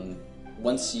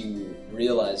 once you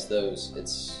realize those,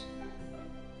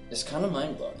 it's kind of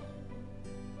mind-blowing.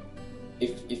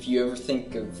 If you ever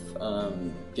think of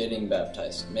getting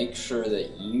baptized, make sure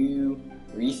that you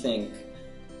rethink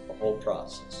the whole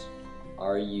process.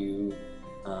 Are you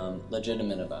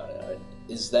legitimate about it?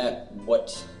 Is that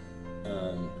what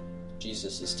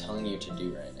Jesus is telling you to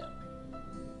do right now?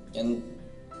 And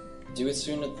do it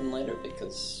sooner than later,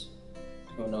 because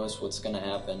who knows what's going to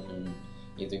happen, and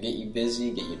either get you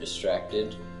busy, get you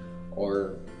distracted,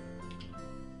 or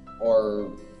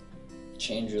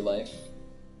change your life.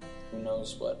 Who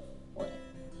knows what way.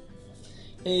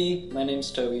 Hey, my name's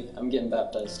Toby. I'm getting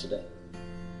baptized today.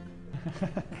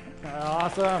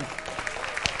 Awesome.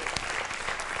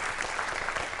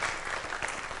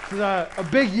 This is a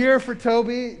big year for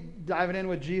Toby, diving in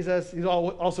with Jesus. He's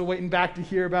also waiting back to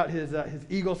hear about his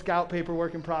Eagle Scout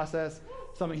paperwork and process,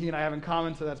 something he and I have in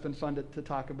common, so that's been fun to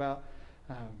talk about.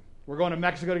 We're going to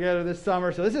Mexico together this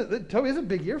summer, so Toby, this is a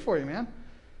big year for you, man.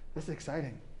 This is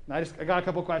exciting. And I got a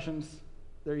couple questions.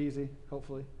 They're easy,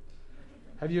 hopefully.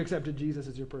 Have you accepted Jesus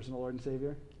as your personal Lord and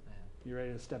Savior? I have. You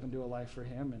ready to step into a life for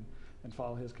him and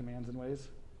follow his commands and ways?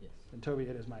 Yes. And Toby,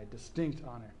 it is my distinct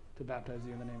honor to baptize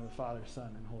you in the name of the Father,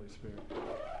 Son, and Holy Spirit.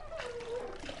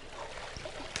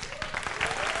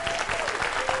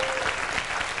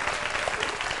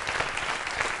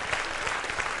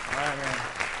 All right, man.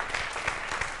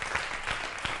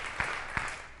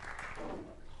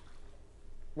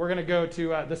 We're going to go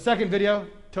to the second video.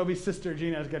 Toby's sister,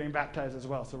 Gina, is getting baptized as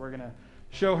well. So we're going to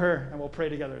show her, and we'll pray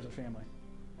together as a family.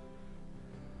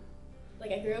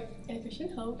 Like, I grew up in a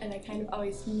Christian home, and I kind of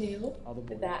always knew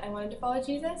that I wanted to follow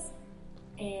Jesus.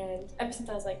 And ever since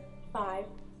I was like 5,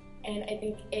 and I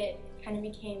think it kind of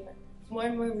became more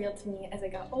and more real to me as I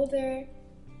got older.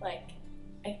 Like,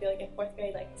 I feel like in 4th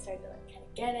grade, like, I started to like kind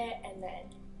of get it, and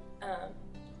then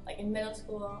like in middle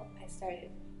school, I started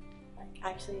like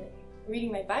actually like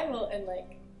reading my Bible and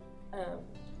like kind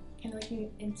of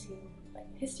looking into like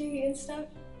history and stuff.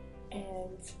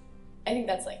 And I think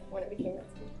that's like when it became real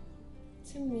to me.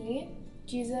 To me,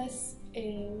 Jesus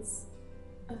is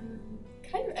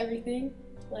kind of everything.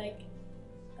 Like,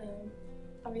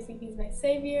 obviously he's my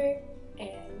savior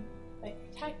and my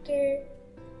protector,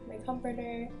 my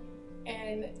comforter,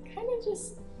 and kind of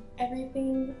just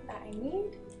everything that I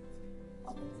need.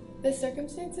 The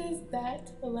circumstances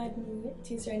that led me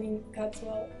to surrendering God's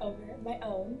will over my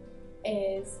own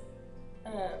is,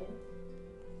 I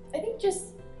think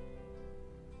just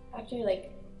after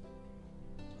like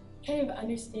kind of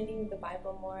understanding the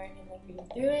Bible more and like reading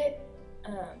through it,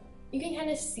 you can kind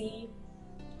of see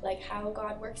like how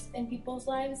God works in people's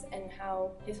lives and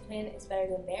how his plan is better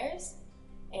than theirs.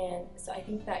 And so I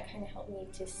think that kind of helped me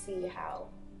to see how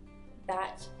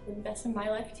that would invest in my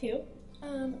life too.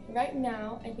 Right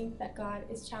now, I think that God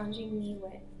is challenging me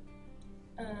with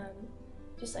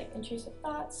just like intrusive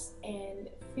thoughts and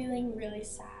feeling really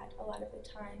sad a lot of the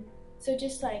time. So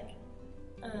just like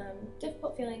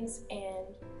difficult feelings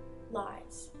and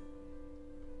lies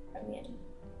from the enemy.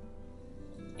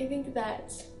 I think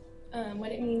that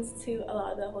what it means to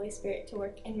allow the Holy Spirit to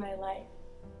work in my life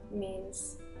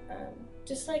means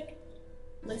just like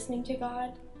listening to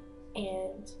God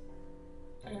and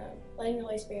letting the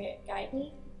Holy Spirit guide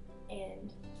me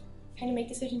and kind of make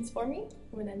decisions for me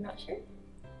when I'm not sure.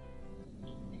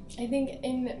 I think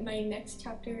in my next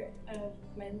chapter of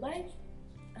my life,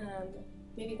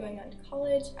 maybe going on to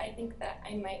college, I think that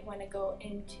I might want to go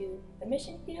into the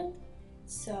mission field.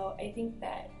 So I think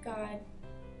that God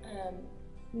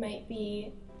might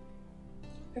be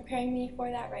preparing me for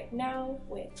that right now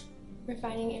with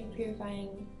refining and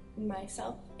purifying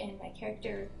myself and my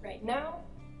character right now,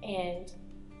 and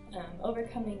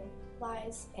overcoming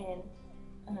lies and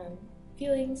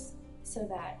feelings so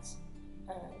that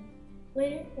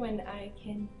later when I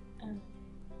can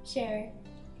share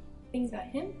things about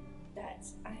him, that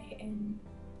I am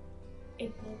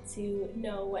able to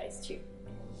know what is true.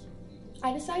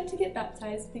 I decided to get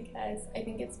baptized because I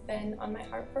think it's been on my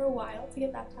heart for a while to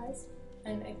get baptized,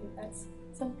 and I think that's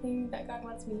something that God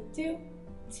wants me to do,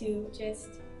 to just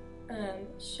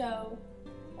show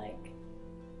like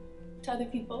to other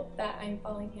people that I'm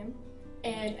following him.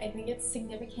 And I think it's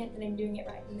significant that I'm doing it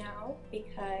right now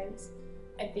because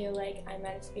I feel like I'm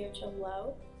at a spiritual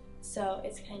low. So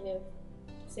it's kind of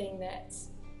saying that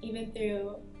even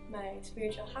through my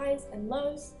spiritual highs and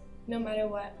lows, no matter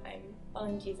what, I'm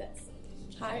following Jesus.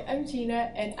 Hi, I'm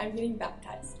Gina, and I'm getting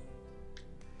baptized.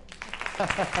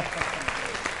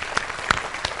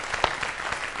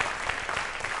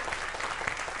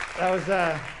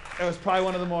 That was probably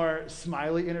one of the more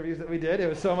smiley interviews that we did. It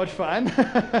was so much fun.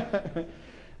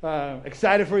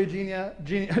 Excited for you,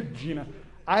 Gina.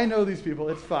 I know these people.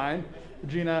 It's fine.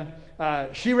 Gina,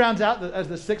 she rounds out as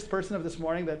the sixth person of this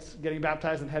morning that's getting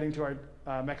baptized and heading to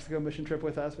our Mexico mission trip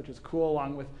with us, which is cool,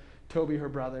 along with Toby, her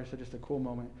brother. So just a cool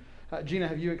moment. Gina,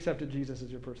 have you accepted Jesus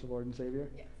as your personal Lord and Savior?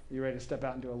 Yes. Are you ready to step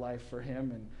out into a life for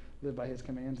him and live by his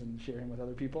commands and share him with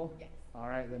other people? Yes. All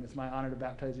right, then it's my honor to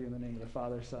baptize you in the name of the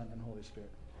Father, Son, and Holy Spirit.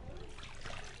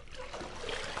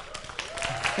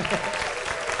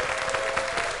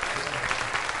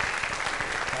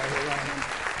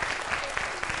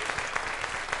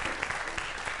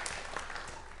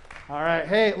 All right,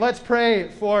 hey, let's pray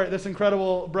for this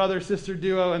incredible brother-sister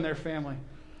duo and their family.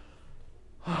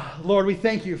 Lord, we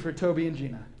thank you for Toby and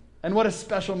Gina. And what a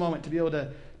special moment to be able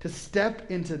to step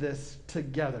into this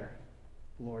together.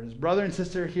 Lord, as brother and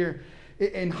sister here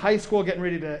in high school getting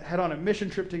ready to head on a mission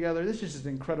trip together, this is just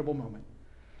an incredible moment.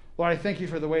 Lord, I thank you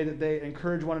for the way that they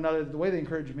encourage one another, the way they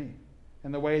encourage me,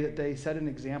 and the way that they set an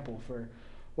example for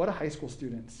what a high school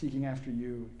student seeking after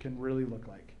you can really look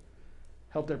like.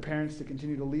 Help their parents to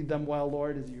continue to lead them well,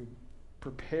 Lord, as you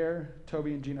prepare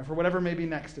Toby and Gina for whatever may be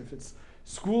next, if it's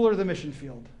school or the mission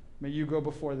field. May you go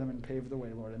before them and pave the way,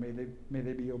 Lord, and may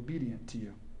they be obedient to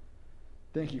you.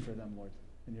 Thank you for them, Lord.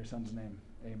 In your Son's name,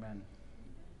 amen.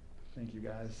 Thank you,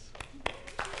 guys.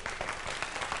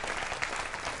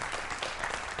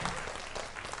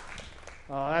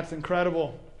 Oh, that's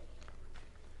incredible.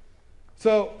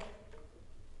 So,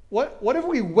 what have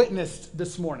we witnessed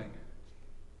this morning?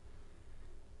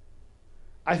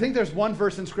 I think there's one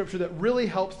verse in Scripture that really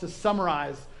helps to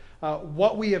summarize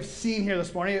what we have seen here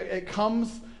this morning. It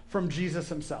comes from Jesus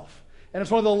himself. And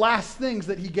it's one of the last things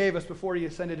that he gave us before he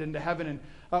ascended into heaven.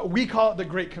 And we call it the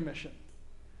Great Commission.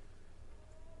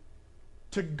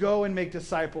 To go and make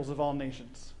disciples of all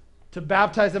nations. To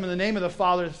baptize them in the name of the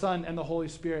Father, Son, and the Holy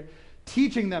Spirit.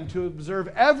 Teaching them to observe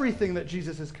everything that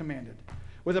Jesus has commanded.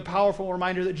 With a powerful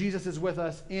reminder that Jesus is with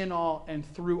us in all and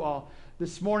through all.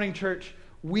 This morning, church,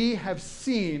 we have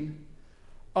seen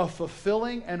a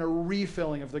fulfilling and a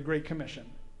refilling of the Great Commission.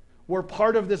 We're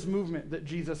part of this movement that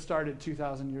Jesus started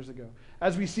 2,000 years ago.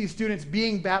 As we see students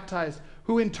being baptized,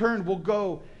 who in turn will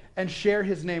go and share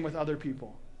his name with other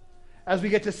people. As we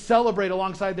get to celebrate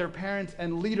alongside their parents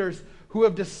and leaders who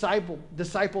have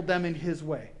discipled them in his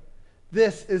way.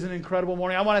 This is an incredible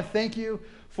morning. I want to thank you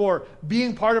for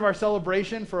being part of our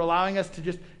celebration, for allowing us to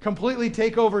just completely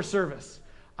take over service.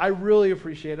 I really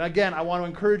appreciate it. Again, I want to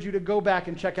encourage you to go back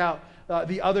and check out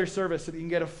the other service so that you can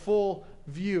get a full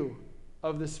view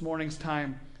of this morning's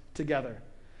time together.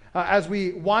 As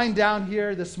we wind down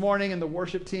here this morning and the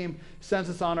worship team sends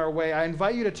us on our way, I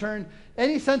invite you to turn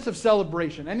any sense of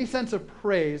celebration, any sense of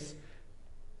praise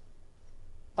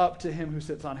up to him who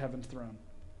sits on heaven's throne.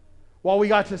 While we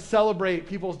got to celebrate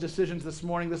people's decisions this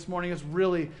morning is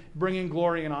really bringing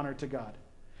glory and honor to God.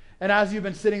 And as you've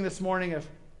been sitting this morning,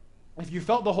 if you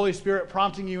felt the Holy Spirit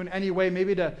prompting you in any way,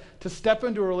 maybe to step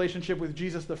into a relationship with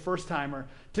Jesus the first time, or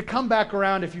to come back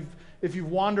around if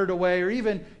you've wandered away, or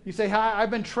even you say, hi, I've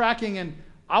been tracking and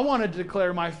I want to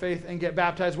declare my faith and get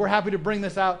baptized. We're happy to bring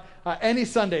this out any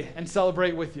Sunday and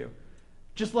celebrate with you.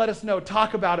 Just let us know.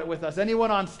 Talk about it with us.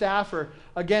 Anyone on staff, or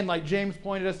again, like James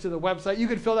pointed us to the website, you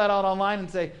could fill that out online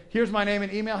and say, here's my name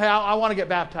and email. Hey, I want to get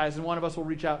baptized. And one of us will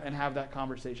reach out and have that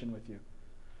conversation with you.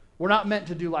 We're not meant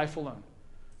to do life alone.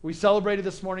 We celebrated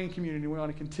this morning in community. We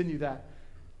want to continue that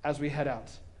as we head out.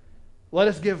 Let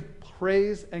us give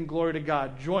praise and glory to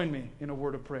God. Join me in a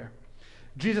word of prayer.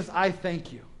 Jesus, I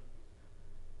thank you.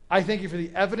 I thank you for the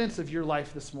evidence of your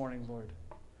life this morning, Lord.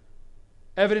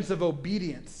 Evidence of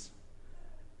obedience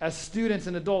as students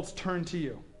and adults turn to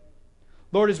you.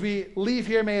 Lord, as we leave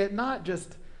here, may it not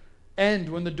just end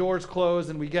when the doors close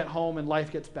and we get home and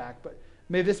life gets back, but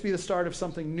may this be the start of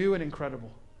something new and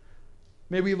incredible.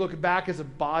 May we look back as a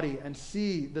body and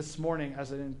see this morning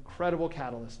as an incredible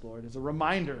catalyst, Lord, as a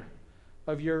reminder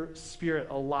of your Spirit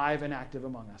alive and active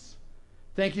among us.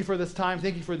 Thank you for this time.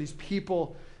 Thank you for these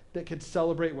people that could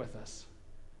celebrate with us.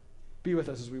 Be with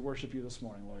us as we worship you this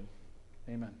morning, Lord.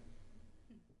 Amen.